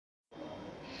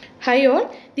Hi all,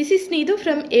 this is Needu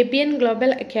from ABN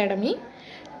Global Academy.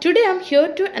 Today I am here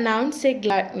to announce a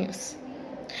glad news.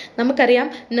 നമുക്കറിയാം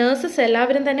nurses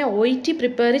എല്ലാവരും തന്നെ OET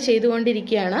prepare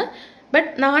ചെയ്തുകൊണ്ടിരിക്കുകയാണ്.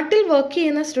 But നാട്ടിൽ work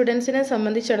ചെയ്യുന്ന സ്റ്റുഡൻസിനെ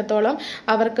സംബന്ധിച്ചിടത്തോളം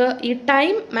അവർക്ക് ഈ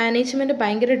ടൈം മാനേജ്മെൻറ്റ്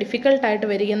ഭയങ്കര ഡിഫിക്കൽട്ടായിട്ട്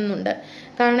വരികയെന്നുണ്ട്.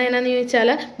 കാരണം എന്നാന്ന് ചോദിച്ചാൽ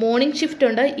മോർണിംഗ്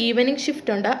ഷിഫ്റ്റ് ഉണ്ട്, ഈവനിങ്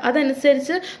ഷിഫ്റ്റ് ഉണ്ട്.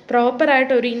 അതനുസരിച്ച്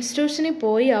പ്രോപ്പറായിട്ട് ഒരു ഇൻസ്റ്റിറ്റ്യൂഷനിൽ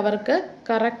പോയി അവർക്ക്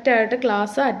കറക്റ്റായിട്ട്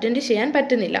ക്ലാസ് അറ്റൻഡ് ചെയ്യാൻ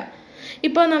പറ്റുന്നില്ല.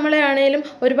 ഇപ്പോൾ നമ്മളെ ആണെങ്കിലും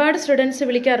ഒരുപാട് സ്റ്റുഡൻസ്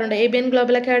വിളിക്കാറുണ്ട് ABN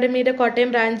ഗ്ലോബൽ അക്കാഡമിയുടെ കോട്ടയം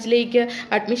ബ്രാഞ്ചിലേക്ക്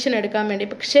അഡ്മിഷൻ എടുക്കാൻ വേണ്ടി.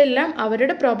 പക്ഷേ എല്ലാം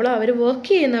അവരുടെ പ്രോബ്ലം അവർ വർക്ക്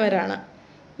ചെയ്യുന്നവരാണ്.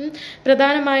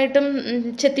 പ്രധാനമായിട്ടും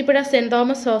Chethipuzha cent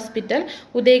Thomas hospital,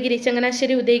 Udayagiri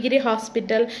Changanassery Udayagiri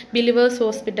hospital, believers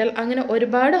hospital, അങ്ങനെ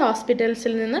ഒരുപാട്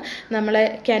ഹോസ്പിറ്റൽസിൽ നിന്ന് നമ്മളെ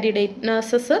കാൻഡിഡേറ്റ്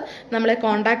നഴ്സസ് നമ്മളെ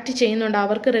കോൺടാക്റ്റ് ചെയ്യുന്നുണ്ട്.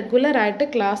 അവർക്ക് റെഗുലറായിട്ട്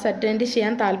ക്ലാസ് അറ്റൻഡ്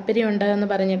ചെയ്യാൻ താല്പര്യമുണ്ട് എന്ന്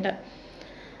പറഞ്ഞിട്ട്.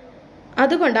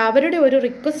 അതുകൊണ്ട് അവരുടെ ഒരു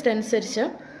റിക്വസ്റ്റ് അനുസരിച്ച്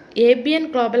ABN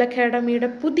ഗ്ലോബൽ അക്കാഡമിയുടെ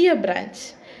പുതിയ ബ്രാഞ്ച്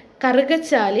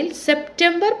കറുകച്ചാലിൽ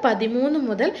സെപ്റ്റംബർ 13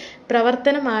 മുതൽ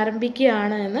പ്രവർത്തനം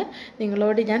ആരംഭിക്കുകയാണ് എന്ന്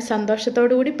നിങ്ങളോട് ഞാൻ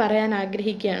സന്തോഷത്തോടു കൂടി പറയാൻ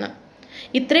ആഗ്രഹിക്കുകയാണ്.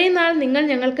 ഇത്രയും നാൾ നിങ്ങൾ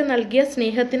ഞങ്ങൾക്ക് നൽകിയ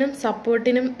സ്നേഹത്തിനും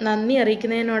സപ്പോർട്ടിനും നന്ദി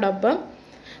അറിയിക്കുന്നതിനോടൊപ്പം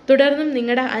തുടർന്നും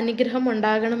നിങ്ങളുടെ അനുഗ്രഹം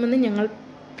ഉണ്ടാകണമെന്ന് ഞങ്ങൾ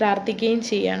പ്രാർത്ഥിക്കുകയും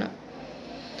ചെയ്യാണ്.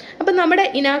 അപ്പം നമ്മുടെ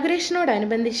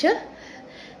ഇനാഗുറേഷനോടനുബന്ധിച്ച്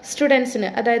സ്റ്റുഡൻസിന്,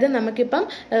 അതായത് നമുക്കിപ്പം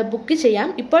ബുക്ക് ചെയ്യാം,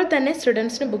 ഇപ്പോൾ തന്നെ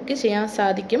സ്റ്റുഡൻസിന് ബുക്ക് ചെയ്യാൻ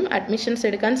സാധിക്കും, അഡ്മിഷൻസ്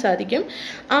എടുക്കാൻ സാധിക്കും.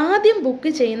 ആദ്യം ബുക്ക്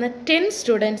ചെയ്യുന്ന 10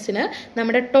 സ്റ്റുഡൻസിന്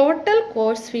നമ്മുടെ ടോട്ടൽ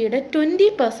കോഴ്സ് ഫീയുടെ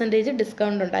 20%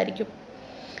 ഡിസ്കൗണ്ട് ഉണ്ടായിരിക്കും.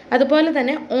 അതുപോലെ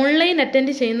തന്നെ ഓൺലൈൻ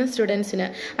അറ്റൻഡ് ചെയ്യുന്ന സ്റ്റുഡൻസിന്,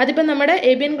 അതിപ്പോൾ നമ്മുടെ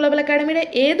ABN ഗ്ലോബൽ അക്കാഡമിയുടെ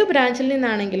ഏത് ബ്രാഞ്ചിൽ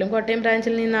നിന്നാണെങ്കിലും, കോട്ടയം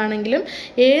ബ്രാഞ്ചിൽ നിന്നാണെങ്കിലും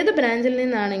ഏത് ബ്രാഞ്ചിൽ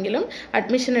നിന്നാണെങ്കിലും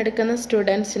അഡ്മിഷൻ എടുക്കുന്ന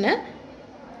സ്റ്റുഡൻസിന്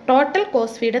ടോട്ടൽ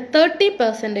കോഴ്സ് ഫീയുടെ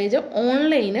 30%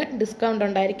 ഓൺലൈന് ഡിസ്കൗണ്ട്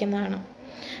ഉണ്ടായിരിക്കുന്നതാണ്.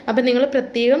 അപ്പം നിങ്ങൾ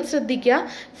പ്രത്യേകം ശ്രദ്ധിക്കുക,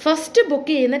 ഫസ്റ്റ്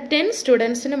ബുക്ക് ചെയ്യുന്ന 10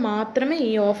 സ്റ്റുഡൻസിന് മാത്രമേ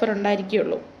ഈ ഓഫർ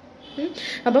ഉണ്ടായിരിക്കുകയുള്ളൂ.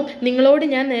 അപ്പം നിങ്ങളോട്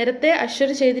ഞാൻ നേരത്തെ അഷ്വർ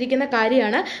ചെയ്തിരിക്കുന്ന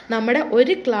കാര്യമാണ്, നമ്മുടെ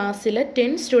ഒരു ക്ലാസ്സിൽ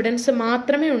 10 സ്റ്റുഡൻസ്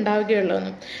മാത്രമേ ഉണ്ടാവുകയുള്ളൂ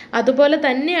എന്നും. അതുപോലെ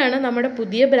തന്നെയാണ് നമ്മുടെ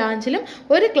പുതിയ ബ്രാഞ്ചിലും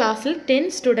ഒരു ക്ലാസ്സിൽ 10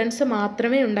 സ്റ്റുഡൻസ്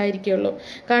മാത്രമേ ഉണ്ടായിരിക്കുകയുള്ളൂ.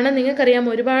 കാരണം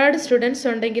നിങ്ങൾക്കറിയാം, ഒരുപാട് സ്റ്റുഡൻസ്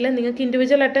ഉണ്ടെങ്കിൽ നിങ്ങൾക്ക്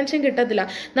ഇൻഡിവിജ്വൽ അറ്റൻഷൻ കിട്ടത്തില്ല.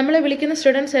 നമ്മളെ വിളിക്കുന്ന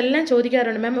സ്റ്റുഡൻസ് എല്ലാം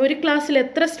ചോദിക്കാറുണ്ട്, മാം ഒരു ക്ലാസ്സിൽ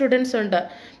എത്ര സ്റ്റുഡൻസ് ഉണ്ട്?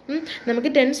 നമുക്ക്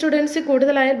 10 സ്റ്റുഡൻസ്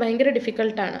കൂടുതലായാൽ ഭയങ്കര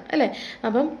ഡിഫിക്കൽട്ടാണ് അല്ലേ.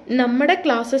 അപ്പം നമ്മുടെ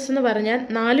ക്ലാസ്സസ് എന്ന് പറഞ്ഞാൽ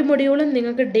 4 മൊഡ്യൂളും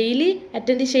നിങ്ങൾക്ക് ഡെയിലി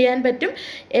അറ്റൻഡ് ചെയ്യാൻ പറ്റും.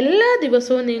 എല്ലാ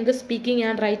ദിവസവും നിങ്ങൾക്ക് സ്പീക്കിംഗ്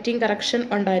ആൻഡ് റൈറ്റിംഗ് കറക്ഷൻ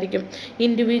ഉണ്ടായിരിക്കും,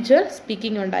 ഇൻഡിവിജ്വൽ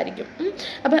സ്പീക്കിംഗ് ഉണ്ടായിരിക്കും.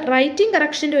 അപ്പം റൈറ്റിംഗ്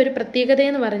കറക്ഷൻ്റെ ഒരു പ്രത്യേകത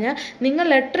എന്ന് പറഞ്ഞാൽ, നിങ്ങൾ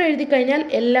ലെറ്റർ എഴുതി കഴിഞ്ഞാൽ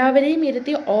എല്ലാവരെയും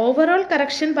ഇരുത്തി ഓവറോൾ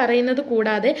കറക്ഷൻ പറയുന്നത്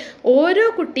കൂടാതെ ഓരോ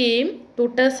കുട്ടിയെയും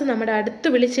ട്യൂട്ടേഴ്സ് നമ്മുടെ അടുത്ത്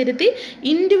വിളിച്ചിരുത്തി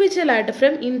ഇൻഡിവിജ്വലായിട്ട്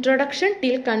from introduction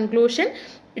till conclusion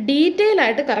detail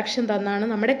ആയിട്ട് കറക്ഷൻ തന്നാണ്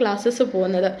നമ്മുടെ ക്ലാസ്സസ്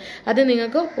പോകുന്നത്. അത്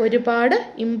നിങ്ങൾക്ക് ഒരുപാട്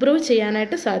ഇമ്പ്രൂവ്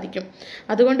ചെയ്യാനായിട്ട് സാധിക്കും.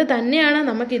 അതുകൊണ്ട് തന്നെയാണ്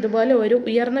നമുക്ക് ഇതുപോലെ ഒരു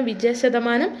ഉയർന്ന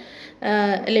വിജയശതമാനം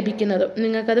ലഭിക്കുന്നത്.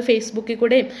 നിങ്ങൾക്കത് ഫേസ്ബുക്കിൽ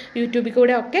കൂടെയും യൂട്യൂബിൽ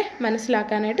കൂടെയും ഒക്കെ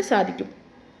മനസ്സിലാക്കാനായിട്ട് സാധിക്കും.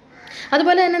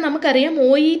 അതുപോലെ തന്നെ നമുക്കറിയാം,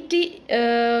 OET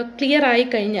ക്ലിയർ ആയി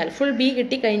കഴിഞ്ഞാൽ, ഫുൾ B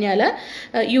കിട്ടിക്കഴിഞ്ഞാൽ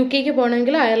UK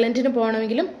പോകണമെങ്കിലും അയർലൻഡിന്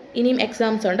പോകണമെങ്കിലും ഇനിയും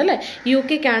എക്സാംസ് ഉണ്ട് അല്ലേ.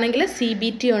 UK ആണെങ്കിൽ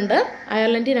CBT ഉണ്ട്,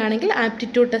 അയർലൻഡിനാണെങ്കിൽ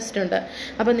ആപ്റ്റിറ്റ്യൂഡ് ടെസ്റ്റ് ഉണ്ട്.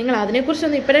 അപ്പോൾ നിങ്ങൾ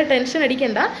അതിനെക്കുറിച്ചൊന്നും ഇപ്പോഴേ ടെൻഷൻ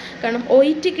അടിക്കേണ്ട. കാരണം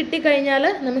OET കിട്ടിക്കഴിഞ്ഞാൽ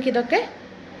നമുക്കിതൊക്കെ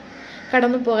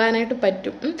കടന്നു പോകാനായിട്ട്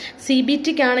പറ്റും.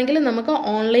 CBTക്കാണെങ്കിൽ നമുക്ക്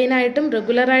ഓൺലൈനായിട്ടും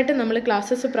റെഗുലറായിട്ടും നമ്മൾ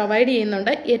ക്ലാസ്സസ് പ്രൊവൈഡ്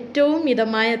ചെയ്യുന്നുണ്ട്, ഏറ്റവും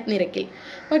മിതമായ നിരക്കിൽ.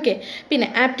 ഓക്കെ. പിന്നെ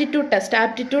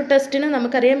ആപ്റ്റിറ്റ്യൂഡ് ടെസ്റ്റിന്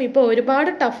നമുക്കറിയാം ഇപ്പോൾ ഒരുപാട്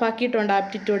ടഫാക്കിയിട്ടുണ്ട്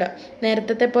ആപ്റ്റിറ്റ്യൂഡ്,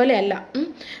 നേരത്തെ പോലെയല്ല.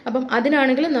 അപ്പം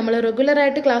അതിനാണെങ്കിലും നമ്മൾ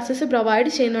റെഗുലറായിട്ട് ക്ലാസ്സസ് പ്രൊവൈഡ്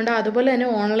ചെയ്യുന്നുണ്ട്. അതുപോലെ തന്നെ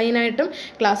ഓൺലൈനായിട്ടും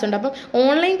ക്ലാസ് ഉണ്ട്. അപ്പം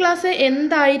ഓൺലൈൻ ക്ലാസ്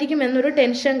എന്തായിരിക്കും എന്നൊരു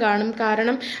ടെൻഷൻ കാണും,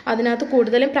 കാരണം അതിനകത്ത്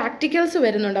കൂടുതലും പ്രാക്ടിക്കൽസ്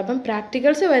വരുന്നുണ്ട്. അപ്പം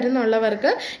പ്രാക്ടിക്കൽസ്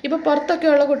വരുന്നുള്ളവർക്ക്, ഇപ്പോൾ പുറത്തൊക്കെ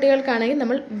ഉള്ള കുട്ടികൾക്കാണെങ്കിൽ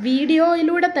നമ്മൾ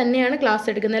വീഡിയോയിലൂടെ തന്നെയാണ് ക്ലാസ്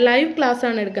എടുക്കുന്നത്, ലൈവ് ക്ലാസ്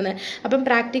ആണ് എടുക്കുന്നത്. അപ്പം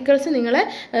പ്രാക്ടിക്കൽസ് നിങ്ങളെ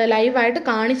ലൈവായിട്ട്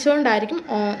കാണിച്ചുകൊണ്ടായിരിക്കും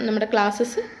നമ്മുടെ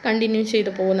ക്ലാസ്സസ് കണ്ടിന്യൂ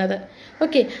ചെയ്തു പോകുന്നത്.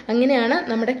 ഓക്കെ, അങ്ങനെയാണ്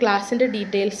നമ്മുടെ ക്ലാസ്സിൻ്റെ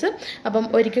ഡീറ്റെയിൽസ്. അപ്പം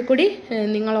ഒരിക്കൽ കൂടി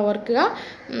നിങ്ങൾ ഓർക്കുക,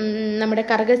 നമ്മുടെ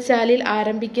കറുകച്ചാലിൽ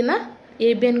ആരംഭിക്കുന്ന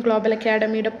ABN ഗ്ലോബൽ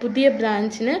അക്കാഡമിയുടെ പുതിയ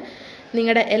ബ്രാഞ്ചിന്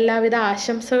നിങ്ങളുടെ എല്ലാവിധ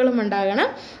ആശംസകളും ഉണ്ടാകണം.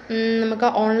 നമുക്ക്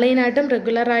ഓൺലൈനായിട്ടും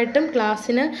റെഗുലറായിട്ടും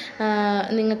ക്ലാസ്സിന്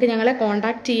നിങ്ങൾക്ക് ഞങ്ങളെ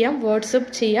കോൺടാക്റ്റ് ചെയ്യാം,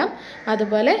 വാട്സപ്പ് ചെയ്യാം.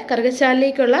 അതുപോലെ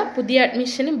കറുകച്ചാലിലേക്കുള്ള പുതിയ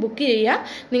അഡ്മിഷനും ബുക്ക് ചെയ്യാം.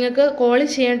 നിങ്ങൾക്ക് കോൾ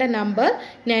ചെയ്യേണ്ട നമ്പർ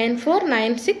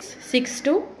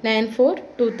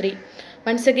 9496629423.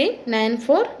 Once again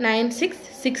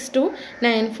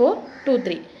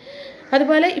 9496629423.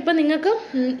 അതുപോലെ ഇപ്പോൾ നിങ്ങൾക്ക്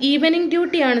ഈവനിങ്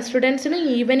ഡ്യൂട്ടിയാണ്, സ്റ്റുഡൻസിന്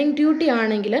ഈവനിങ് ഡ്യൂട്ടി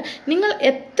ആണെങ്കിൽ നിങ്ങൾ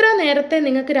എത്ര നേരത്തെ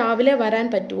നിങ്ങൾക്ക് രാവിലെ വരാൻ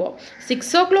പറ്റുമോ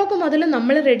 6 o'clock മുതൽ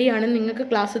നമ്മൾ റെഡിയാണ് നിങ്ങൾക്ക്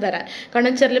ക്ലാസ് തരാൻ.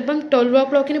 കാരണം ചിലപ്പം 12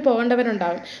 o'clock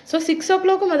പോകേണ്ടവരുണ്ടാകും. സോ 6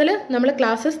 o'clock മുതൽ നമ്മൾ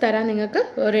ക്ലാസ്സസ് തരാൻ നിങ്ങൾക്ക്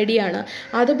റെഡിയാണ്.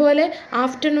 അതുപോലെ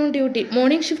ആഫ്റ്റർനൂൺ ഡ്യൂട്ടി,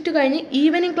 മോർണിംഗ് ഷിഫ്റ്റ് കഴിഞ്ഞ്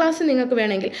ഈവനിങ് ക്ലാസ് നിങ്ങൾക്ക്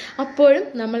വേണമെങ്കിൽ അപ്പോഴും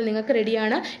നമ്മൾ നിങ്ങൾക്ക്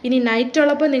റെഡിയാണ്. ഇനി നൈറ്റ്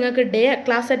ഉള്ളപ്പോൾ നിങ്ങൾക്ക് ഡേ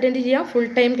ക്ലാസ് അറ്റൻഡ് ചെയ്യാം, ഫുൾ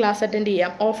ടൈം ക്ലാസ് അറ്റൻഡ്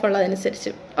ചെയ്യാം ഓഫ്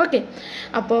ഉള്ളതനുസരിച്ച്. ഓക്കെ,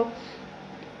 അപ്പോൾ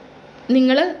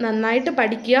നിങ്ങൾ നന്നായിട്ട്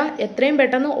പഠിക്കുക, എത്രയും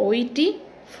പെട്ടെന്ന് OET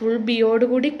ഫുൾ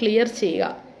ബിയോടുകൂടി ക്ലിയർ ചെയ്യുക.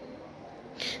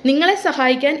 നിങ്ങളെ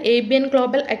സഹായിക്കാൻ ABN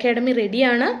ഗ്ലോബൽ അക്കാഡമി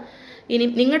റെഡിയാണ്. ഇനി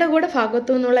നിങ്ങളുടെ കൂടെ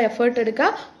ഭാഗത്തു നിന്നുള്ള എഫേർട്ട് എടുക്കുക,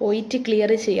 OET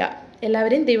ക്ലിയർ ചെയ്യുക.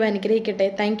 എല്ലാവരെയും ദൈവം അനുഗ്രഹിക്കട്ടെ.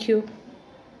 താങ്ക്